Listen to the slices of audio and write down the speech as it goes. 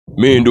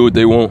Men do what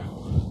they want.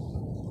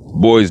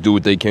 Boys do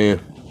what they can.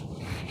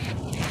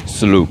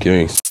 Salute,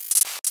 Kings.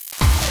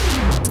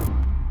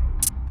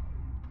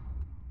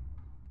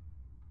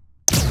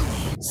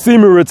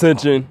 Semen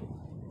retention,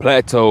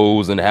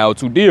 plateaus, and how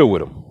to deal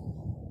with them.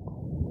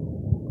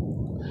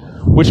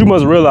 What you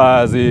must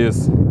realize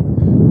is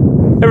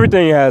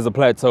everything has a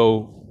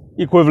plateau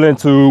equivalent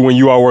to when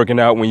you are working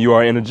out, when you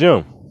are in a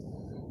gym.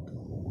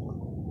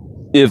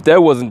 If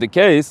that wasn't the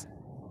case,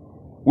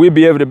 we'd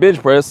be able to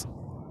bench press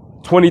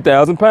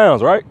 20,000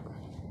 pounds, right?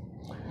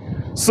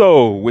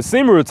 So with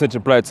semen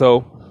retention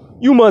plateau,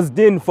 you must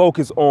then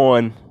focus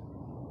on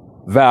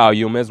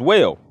volume as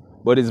well.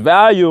 But it's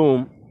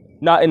volume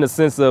not in the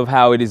sense of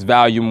how it is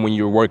volume when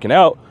you're working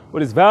out,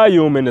 but it's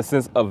volume in the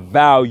sense of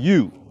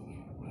value.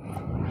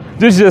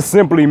 This just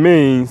simply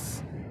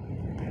means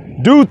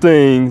do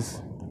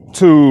things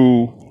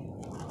to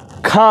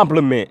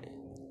complement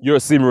your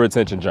semen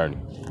retention journey.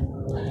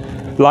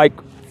 Like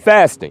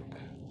fasting,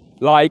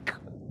 like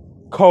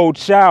cold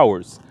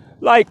showers,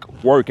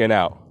 like working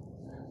out,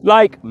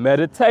 like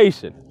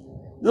meditation,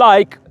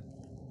 like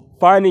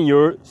finding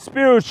your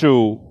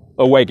spiritual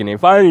awakening,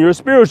 finding your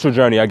spiritual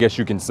journey, I guess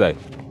you can say.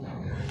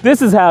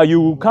 This is how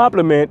you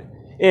complement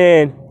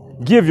and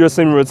give your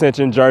semen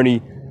retention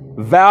journey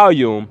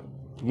volume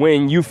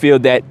when you feel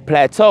that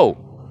plateau.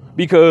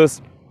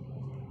 Because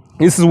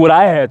this is what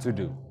I had to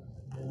do.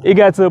 It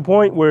got to a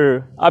point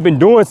where I've been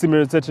doing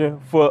semen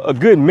retention for a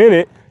good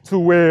minute to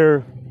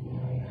where,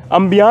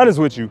 I'm gonna be honest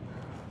with you,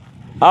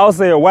 I'll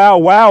say a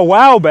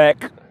while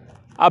back,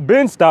 I've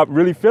been stopped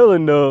really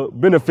feeling the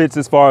benefits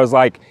as far as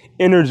like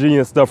energy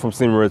and stuff from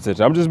semen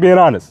retention. I'm just being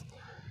honest.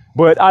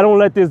 But I don't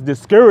let this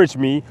discourage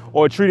me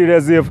or treat it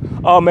as if,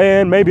 oh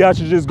man, maybe I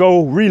should just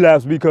go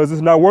relapse because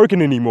it's not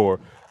working anymore.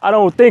 I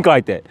don't think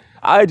like that.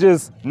 I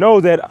just know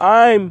that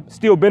I'm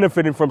still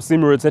benefiting from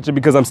semen retention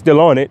because I'm still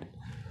on it.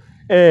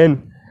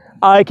 And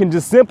I can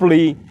just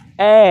simply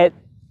add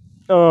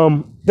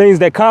things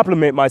that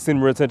complement my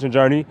semen retention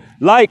journey,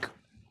 like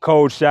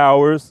cold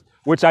showers,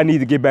 which I need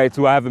to get back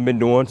to. I haven't been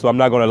doing, so I'm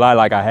not gonna lie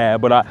like I have,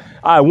 but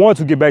I want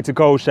to get back to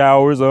cold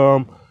showers.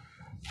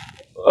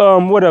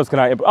 What else can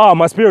I? Oh,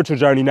 my spiritual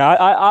journey. Now,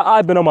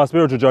 I've been on my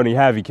spiritual journey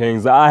heavy,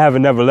 Kings. I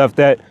haven't never left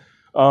that.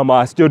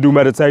 I still do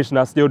meditation.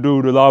 I still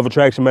do the law of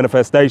attraction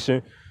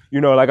manifestation. You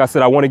know, like I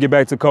said, I want to get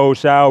back to cold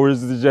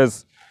showers. It's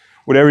just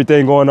with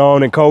everything going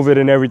on and COVID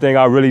and everything,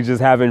 I really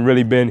just haven't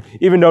really been,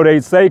 even though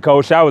they say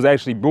cold showers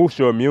actually boost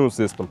your immune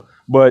system,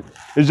 but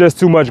it's just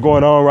too much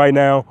going on right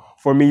now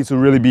for me to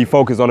really be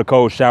focused on a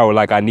cold shower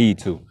like I need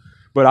to.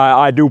 But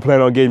I do plan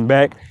on getting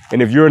back.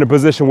 And if you're in a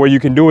position where you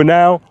can do it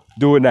now,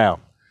 do it now.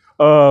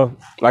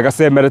 Like I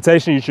said,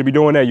 meditation, you should be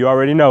doing that. You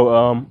already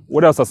know.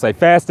 What else I say?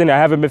 Fasting. I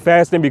haven't been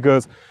fasting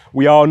because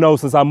we all know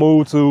since I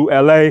moved to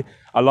LA,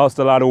 I lost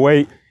a lot of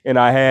weight and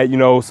I had, you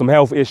know, some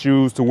health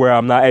issues to where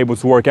I'm not able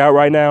to work out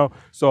right now.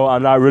 So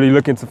I'm not really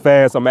looking to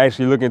fast. I'm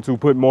actually looking to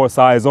put more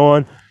size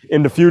on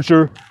in the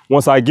future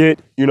once I get,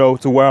 you know,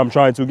 to where I'm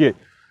trying to get.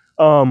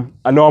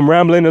 I know I'm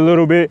rambling a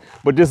little bit,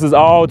 but this is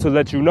all to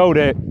let you know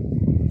that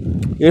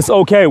it's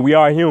okay. We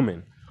are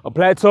human. A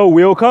plateau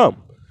will come.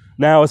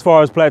 Now, as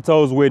far as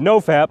plateaus with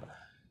NoFap,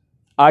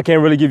 I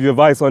can't really give you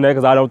advice on that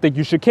because I don't think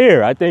you should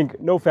care. I think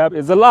NoFap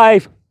is a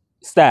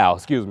lifestyle,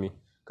 excuse me,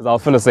 because I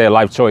was finna say a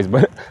life choice,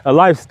 but a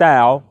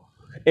lifestyle.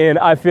 And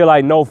I feel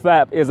like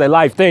NoFap is a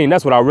life thing.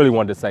 That's what I really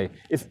wanted to say.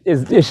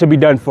 It should be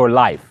done for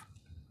life.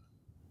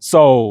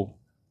 So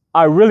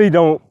I really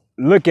don't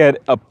look at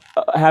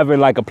having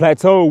like a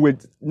plateau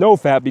with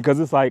NoFap because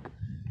it's like,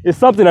 it's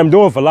something I'm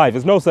doing for life.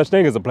 There's no such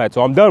thing as a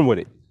plateau. I'm done with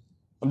it.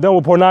 I'm done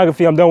with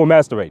pornography. I'm done with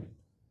masturbating.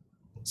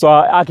 So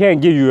I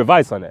can't give you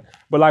advice on that.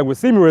 But like with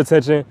semen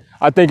retention,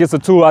 I think it's a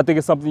tool. I think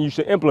it's something you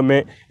should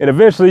implement. And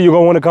eventually you're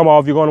going to want to come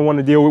off. You're going to want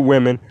to deal with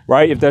women,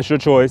 right? If that's your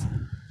choice.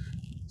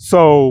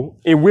 So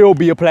it will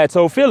be a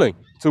plateau feeling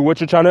to what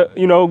you're trying to,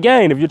 you know,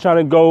 gain. If you're trying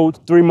to go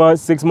 3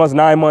 months, 6 months,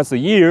 9 months, a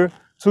year,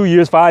 2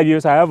 years, 5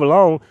 years, however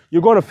long,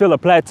 you're going to feel a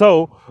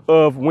plateau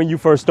of when you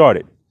first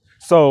started.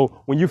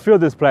 So when you feel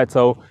this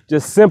plateau,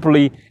 just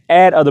simply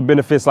add other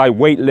benefits like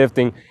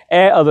weightlifting,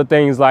 add other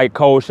things like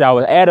cold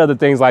showers, add other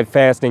things like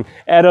fasting,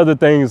 add other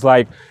things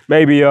like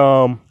maybe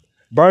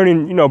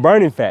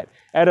burning fat,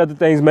 add other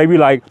things maybe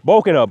like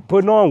bulking up,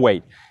 putting on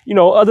weight, you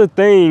know, other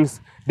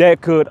things that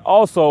could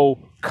also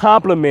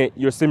complement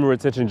your semen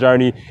retention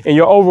journey and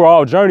your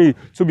overall journey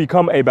to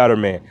become a better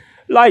man.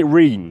 Like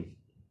reading.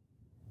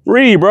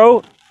 Read,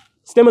 bro.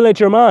 Stimulate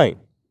your mind.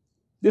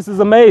 This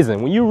is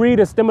amazing. When you read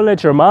and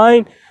stimulate your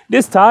mind,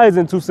 this ties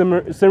into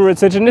semen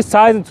retention. This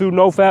ties into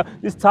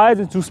NoFap. This ties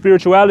into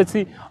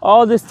spirituality.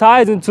 All this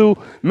ties into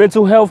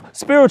mental health,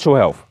 spiritual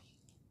health.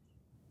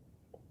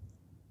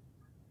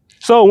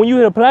 So when you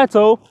hit a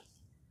plateau,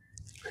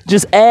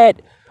 just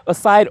add a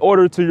side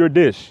order to your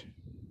dish.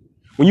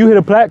 When you hit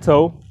a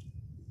plateau,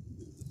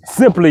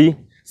 simply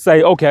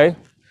say, okay,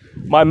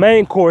 my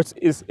main course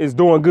is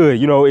doing good.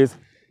 You know, it's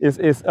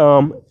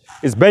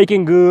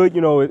baking good.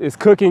 You know, it's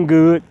cooking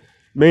good.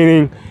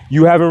 Meaning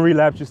you haven't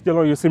relapsed, you're still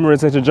on your semen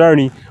retention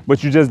journey,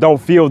 but you just don't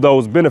feel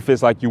those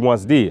benefits like you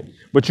once did.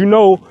 But you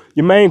know,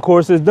 your main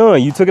course is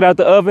done. You took it out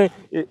the oven.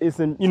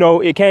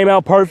 It came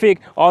out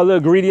perfect. All the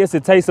ingredients,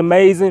 it tastes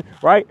amazing,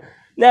 right?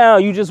 Now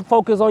you just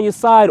focus on your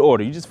side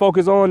order. You just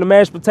focus on the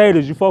mashed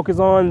potatoes. You focus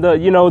on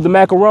the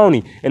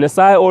macaroni. And the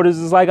side orders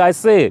is, like I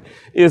said,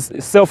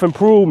 it's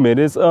self-improvement.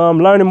 It's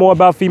learning more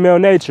about female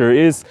nature.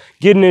 It's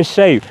getting in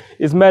shape.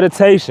 It's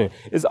meditation.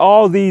 It's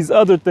all these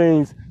other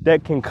things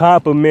that can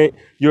complement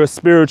your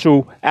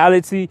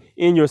spirituality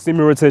in your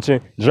semen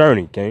retention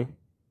journey, okay?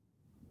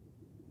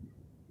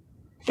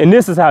 And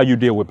this is how you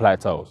deal with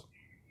plateaus.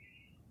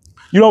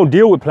 You don't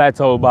deal with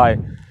plateaus by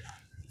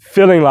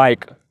feeling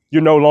like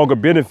you're no longer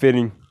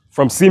benefiting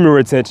from semen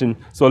retention,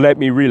 so let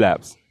me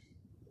relapse.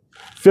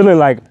 Feeling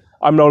like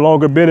I'm no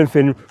longer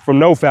benefiting from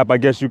NoFap, I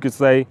guess you could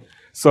say,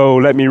 so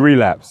let me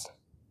relapse.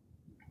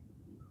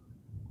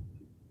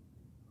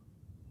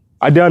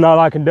 I done all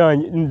I can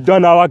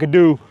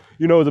do.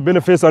 You know, the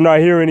benefits are not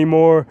here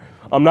anymore.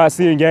 I'm not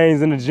seeing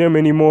gains in the gym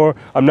anymore.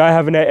 I'm not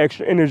having that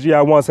extra energy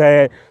I once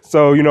had.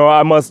 So, you know,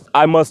 I must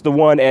have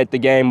won at the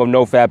game of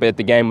NoFap, at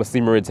the game of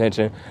semen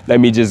retention.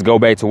 Let me just go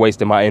back to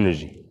wasting my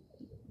energy.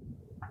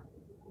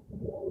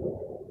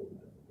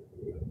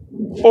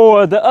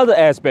 Or the other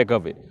aspect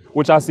of it,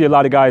 which I see a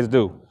lot of guys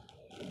do.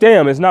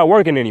 Damn, it's not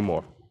working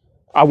anymore.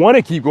 I want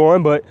to keep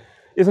going, but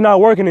it's not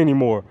working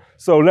anymore.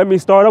 So let me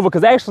start over.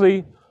 Because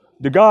actually,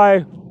 the guy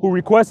who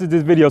requested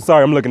this video,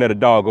 sorry, I'm looking at a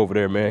dog over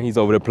there, man. He's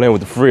over there playing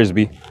with the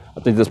Frisbee. I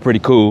think that's pretty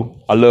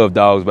cool. I love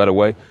dogs, by the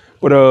way.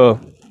 But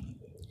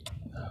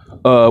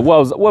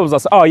what was I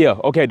saying? Oh, yeah.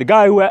 Okay, the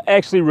guy who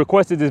actually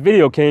requested this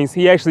video, Kings,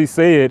 he actually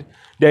said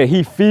that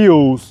he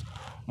feels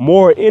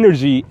more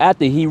energy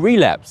after he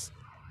relapsed.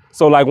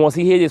 So like once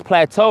he hit his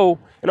plateau,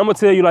 and I'm gonna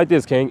tell you like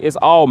this, King, it's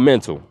all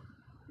mental.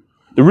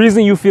 The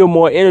reason you feel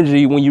more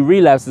energy when you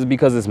relapse is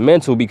because it's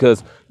mental,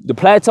 because the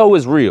plateau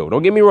is real.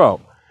 Don't get me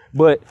wrong.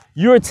 But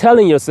you're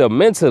telling yourself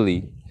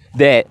mentally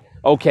that,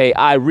 okay,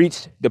 I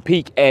reached the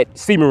peak at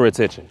semen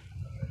retention.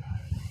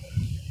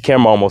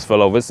 Camera almost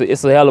fell over.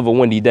 It's a hell of a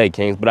windy day,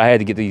 Kings, but I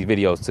had to get these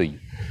videos to you.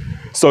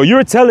 So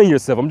you're telling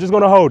yourself, I'm just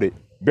gonna hold it.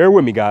 Bear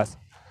with me, guys.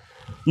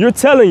 You're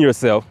telling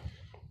yourself,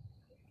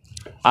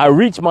 I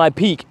reached my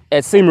peak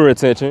at semen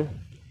retention.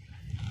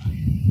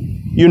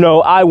 You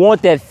know, I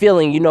want that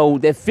feeling, you know,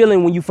 that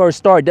feeling when you first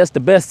start. That's the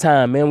best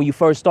time, man. When you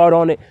first start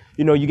on it,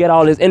 you know, you get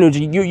all this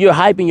energy. You're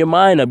hyping your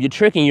mind up. You're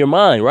tricking your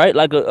mind, right?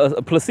 Like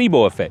a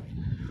placebo effect.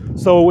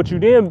 So what you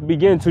then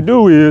begin to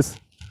do is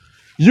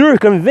you're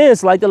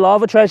convinced, like the law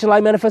of attraction,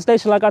 like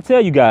manifestation, like I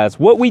tell you guys,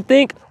 what we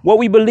think, what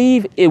we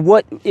believe is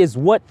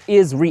what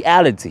is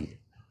reality.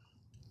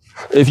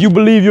 If you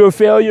believe you're a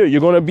failure,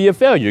 you're going to be a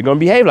failure. You're going to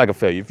behave like a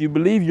failure. If you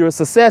believe you're a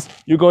success,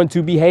 you're going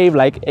to behave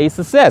like a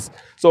success.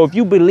 So if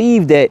you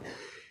believe that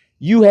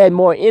you had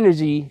more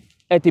energy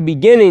at the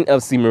beginning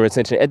of semen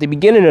retention, at the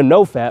beginning of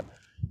NoFap,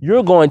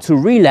 you're going to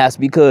relapse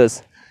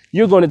because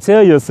you're going to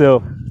tell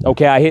yourself,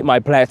 okay, I hit my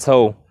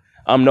plateau.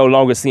 I'm no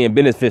longer seeing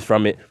benefits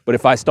from it. But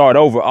if I start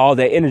over, all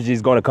that energy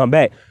is going to come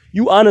back.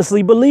 You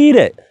honestly believe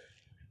it.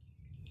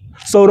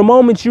 So the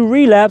moment you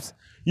relapse,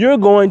 you're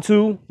going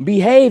to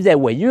behave that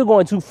way. You're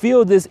going to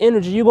feel this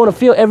energy. You're going to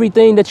feel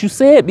everything that you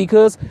said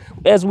because,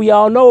 as we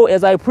all know,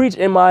 as I preach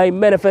in my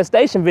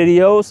manifestation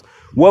videos,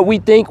 what we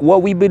think,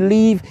 what we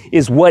believe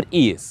is what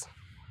is.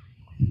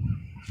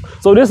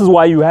 So this is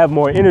why you have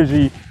more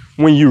energy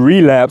when you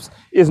relapse.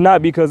 It's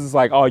not because it's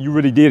like, oh, you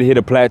really did hit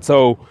a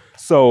plateau,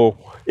 so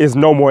it's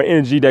no more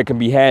energy that can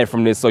be had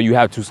from this, so you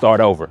have to start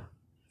over.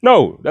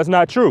 No, that's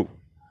not true.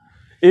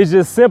 It's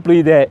just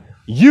simply that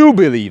you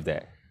believe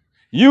that.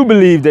 You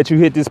believe that you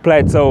hit this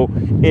plateau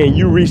and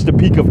you reach the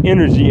peak of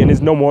energy and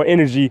there's no more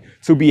energy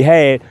to be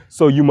had,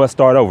 so you must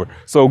start over.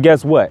 So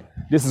guess what?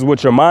 This is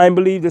what your mind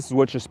believes. This is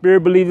what your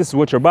spirit believes. This is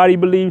what your body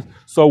believes.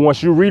 So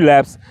once you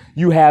relapse,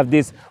 you have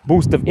this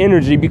boost of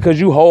energy because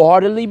you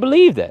wholeheartedly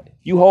believe that.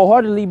 You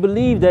wholeheartedly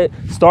believe that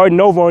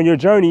starting over on your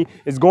journey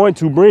is going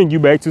to bring you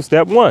back to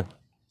step one.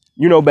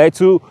 You know, back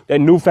to that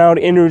newfound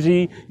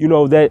energy, you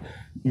know, that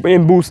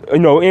boost, you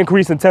know,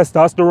 increase in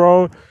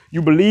testosterone.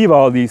 You believe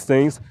all these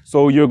things,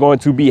 so you're going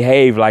to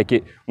behave like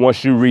it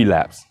once you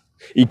relapse.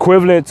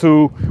 Equivalent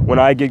to when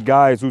I get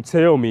guys who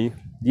tell me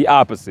the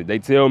opposite. They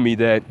tell me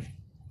that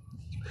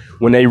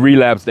when they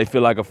relapse, they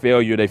feel like a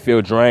failure. They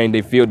feel drained.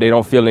 They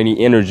don't feel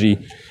any energy,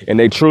 and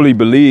they truly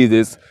believe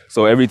this.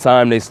 So every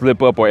time they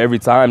slip up or every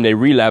time they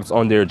relapse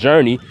on their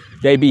journey,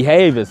 they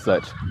behave as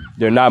such.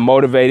 They're not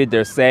motivated.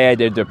 They're sad.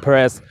 They're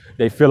depressed.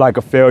 They feel like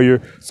a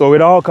failure. So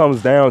it all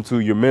comes down to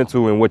your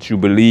mental and what you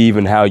believe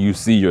and how you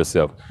see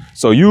yourself.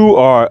 So you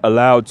are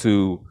allowed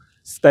to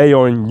stay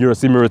on your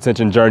semen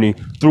retention journey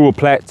through a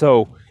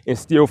plateau and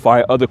still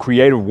find other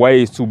creative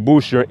ways to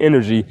boost your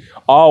energy,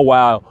 all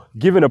while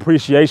giving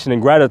appreciation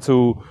and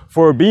gratitude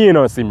for being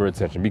on semen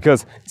retention,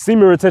 because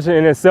semen retention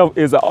in itself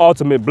is an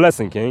ultimate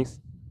blessing, Kings.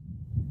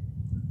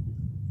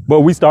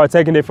 But we start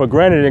taking it for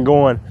granted and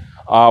going,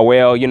 oh,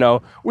 well, you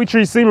know, we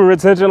treat semen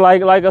retention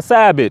like a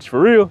side bitch,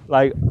 for real.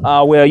 Like,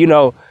 oh, well, you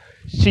know,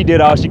 she did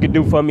all she could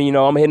do for me. You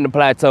know, I'm hitting the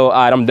plateau. All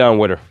right, I'm done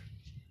with her.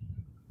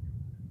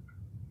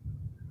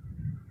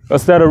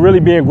 Instead of really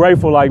being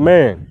grateful, like,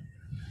 man,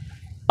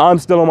 I'm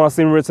still on my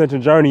semen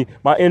retention journey.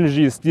 My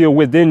energy is still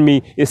within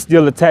me. It's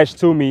still attached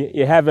to me.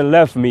 It haven't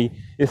left me.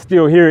 It's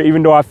still here.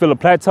 Even though I feel a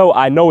plateau,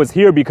 I know it's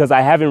here because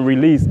I haven't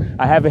released.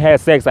 I haven't had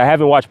sex. I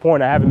haven't watched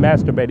porn. I haven't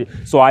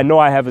masturbated. So I know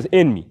I have it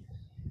in me.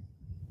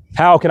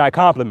 How can I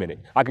complement it?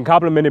 I can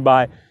complement it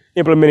by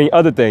implementing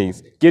other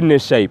things, getting in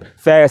shape,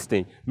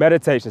 fasting,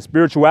 meditation,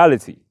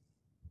 spirituality.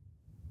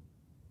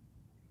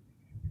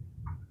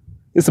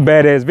 It's a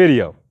badass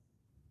video.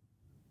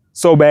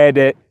 So bad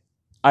that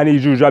I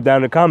need you to drop down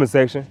in the comment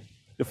section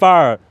the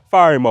fire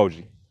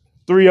emoji.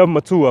 3 of them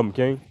or 2 of them,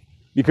 King.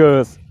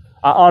 Because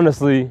I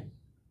honestly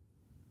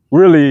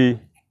really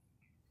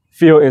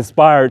feel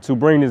inspired to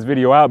bring this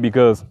video out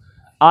because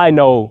I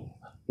know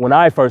when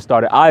I first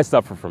started, I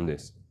suffered from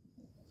this.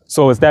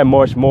 So it's that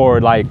much more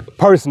like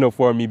personal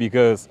for me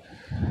because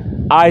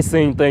I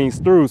seen things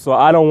through. So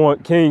I don't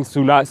want kings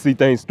to not see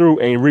things through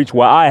and reach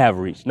what I have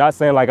reached. Not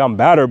saying like I'm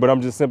better, but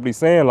I'm just simply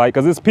saying like,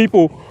 because it's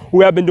people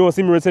who have been doing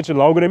semen retention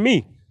longer than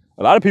me.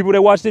 A lot of people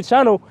that watch this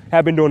channel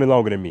have been doing it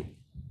longer than me.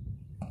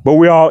 But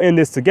we're all in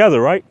this together,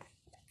 right?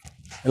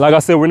 And like I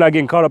said, we're not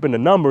getting caught up in the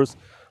numbers.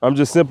 I'm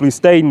just simply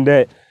stating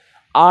that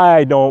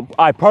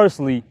I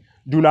personally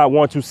do not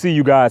want to see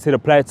you guys hit a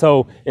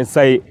plateau and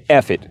say,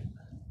 F it.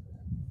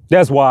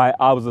 That's why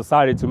I was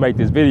excited to make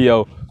this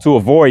video to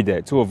avoid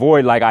that, to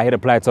avoid like I hit a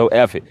plateau,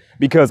 F it.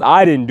 Because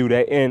I didn't do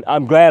that and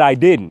I'm glad I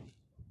didn't.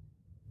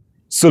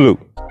 Salute.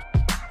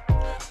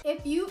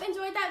 If you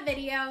enjoyed that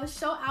video,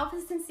 show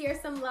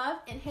AlphaSincere some love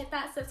and hit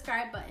that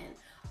subscribe button.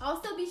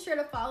 Also be sure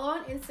to follow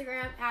on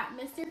Instagram at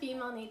Mr.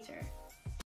 Female Nature.